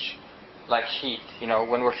itch, like heat.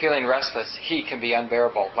 When we're feeling restless, heat can be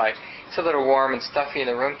unbearable. Like, it's a little warm and stuffy in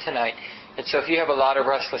the room tonight. And so if you have a lot of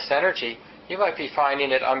restless energy, you might be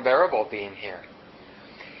finding it unbearable being here.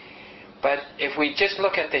 But if we just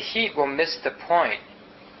look at the heat, we'll miss the point.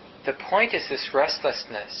 The point is this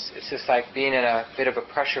restlessness. It's just like being in a bit of a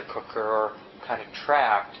pressure cooker or kind of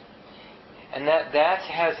trapped. And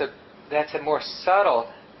that's a more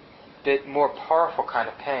subtle, bit more powerful kind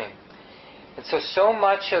of pain. And so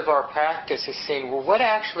much of our practice is seeing, well, what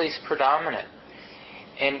actually is predominant?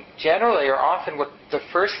 And generally, or often, the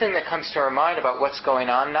first thing that comes to our mind about what's going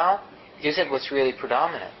on now isn't what's really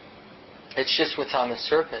predominant. It's just what's on the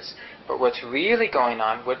surface. But what's really going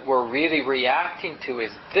on, what we're really reacting to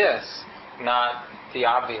is this, not the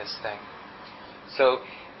obvious thing. So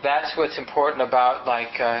that's what's important about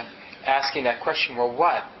asking that question, well,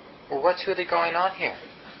 what? Well, what's really going on here?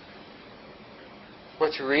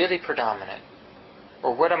 What's really predominant?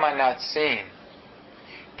 Or what am I not seeing?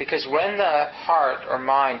 Because when the heart or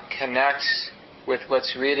mind connects with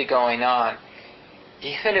what's really going on,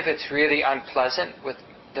 even if it's really unpleasant, with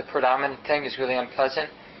the predominant thing is really unpleasant,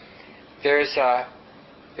 there's a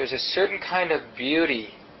certain kind of beauty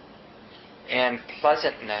and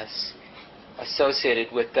pleasantness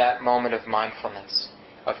associated with that moment of mindfulness,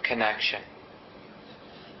 of connection.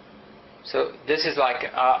 So this is like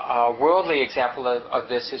a worldly example of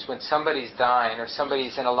this is when somebody's dying or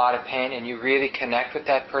somebody's in a lot of pain and you really connect with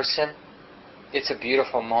that person. It's a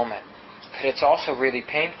beautiful moment, but it's also really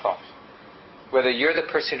painful. Whether you're the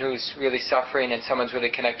person who's really suffering and someone's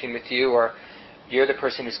really connecting with you, or you're the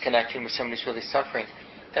person who's connecting with someone who's really suffering,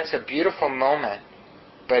 that's a beautiful moment,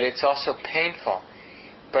 but it's also painful.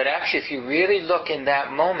 But actually, if you really look in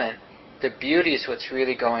that moment, the beauty is what's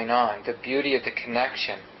really going on, the beauty of the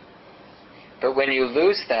connection. But when you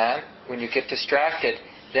lose that, when you get distracted,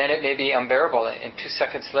 then it may be unbearable. And 2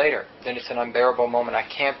 seconds later, then it's an unbearable moment. I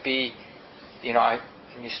can't be,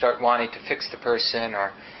 and you start wanting to fix the person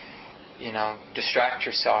or, distract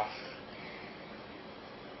yourself.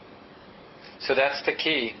 So that's the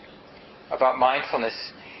key about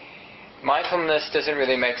mindfulness. Mindfulness doesn't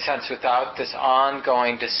really make sense without this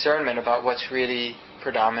ongoing discernment about what's really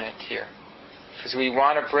predominant here. Because we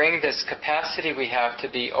want to bring this capacity we have to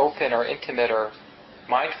be open or intimate or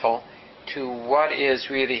mindful to what is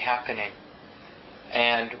really happening.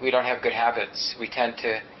 And we don't have good habits. We tend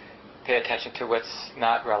to pay attention to what's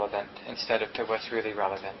not relevant instead of to what's really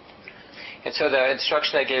relevant. And so the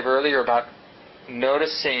instruction I gave earlier about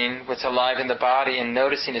noticing what's alive in the body and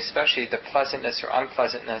noticing especially the pleasantness or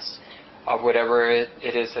unpleasantness of whatever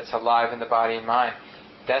it is that's alive in the body and mind,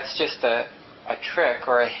 that's just a trick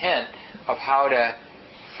or a hint of how to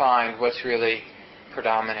find what's really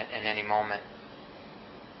predominant in any moment.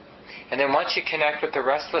 And then once you connect with the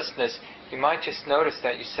restlessness, you might just notice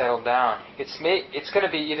that you settle down. It's going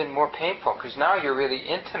to be even more painful because now you're really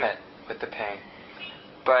intimate with the pain.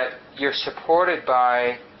 But you're supported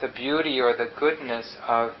by the beauty or the goodness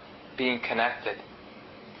of being connected.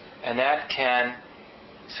 And that can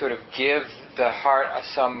sort of give the heart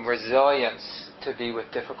some resilience to be with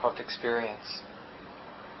difficult experience.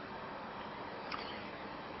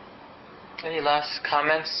 Any last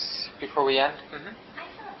comments before we end? I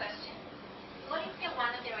have a question. What if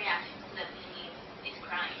one of the reactions to the pain is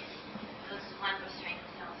crying? Does one restrain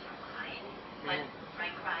themselves from crying? But by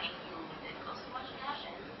crying, you let go so much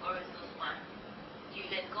passion? Or is this one, you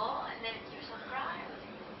let go and then yourself cry?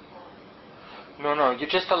 No. You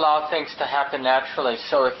just allow things to happen naturally.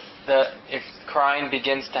 So if crying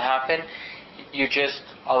begins to happen, you just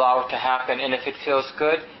allow it to happen. And if it feels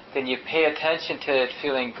good, then you pay attention to it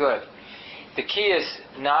feeling good. The key is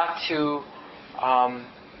not to,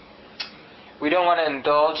 we don't want to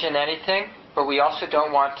indulge in anything, but we also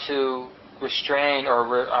don't want to restrain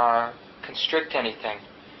or constrict anything.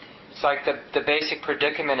 It's like the basic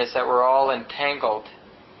predicament is that we're all entangled.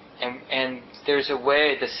 And there's a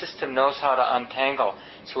way, the system knows how to untangle.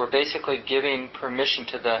 So we're basically giving permission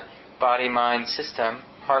to the body-mind system,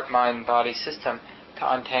 heart-mind-body system,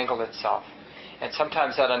 to untangle itself. And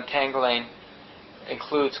sometimes that untangling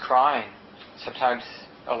includes crying. Sometimes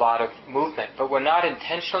a lot of movement. But we're not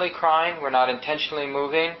intentionally crying, we're not intentionally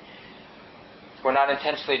moving, we're not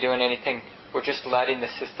intentionally doing anything. We're just letting the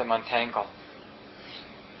system untangle.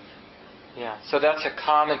 Yeah, so that's a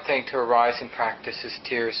common thing to arise in practice, is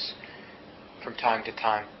tears from time to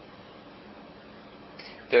time.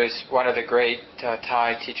 There's one of the great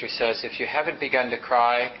Thai teachers says, if you haven't begun to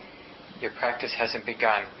cry, your practice hasn't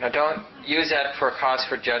begun. Now don't use that for a cause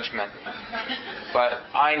for judgment. But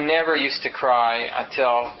I never used to cry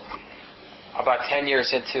until about 10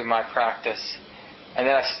 years into my practice. And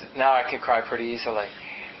then now I can cry pretty easily.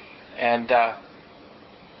 And that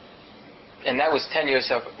was 10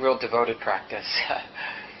 years of real devoted practice.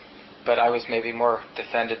 But I was maybe more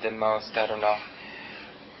defended than most, I don't know.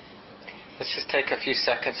 Let's just take a few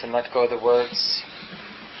seconds and let go of the words.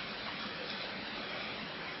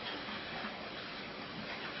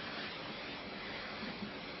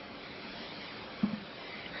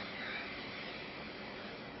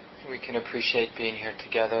 We can appreciate being here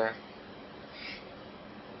together.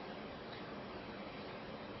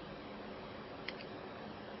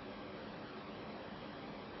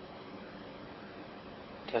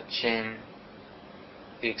 Touching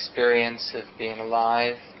the experience of being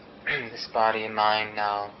alive, this body and mind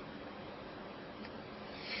now.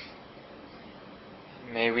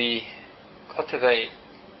 May we cultivate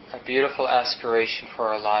a beautiful aspiration for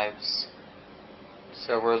our lives.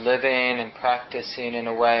 So we're living and practicing in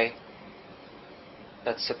a way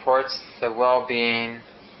that supports the well-being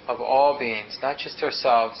of all beings, not just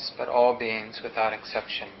ourselves, but all beings without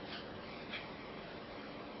exception.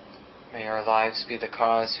 May our lives be the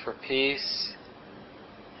cause for peace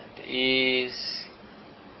and ease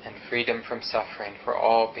and freedom from suffering for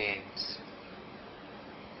all beings.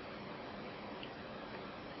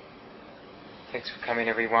 Thanks for coming,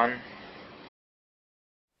 everyone.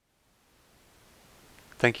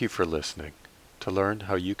 Thank you for listening. To learn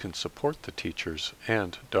how you can support the teachers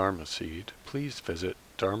and Dharma Seed, please visit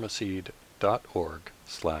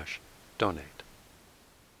dharmaseed.org/donate.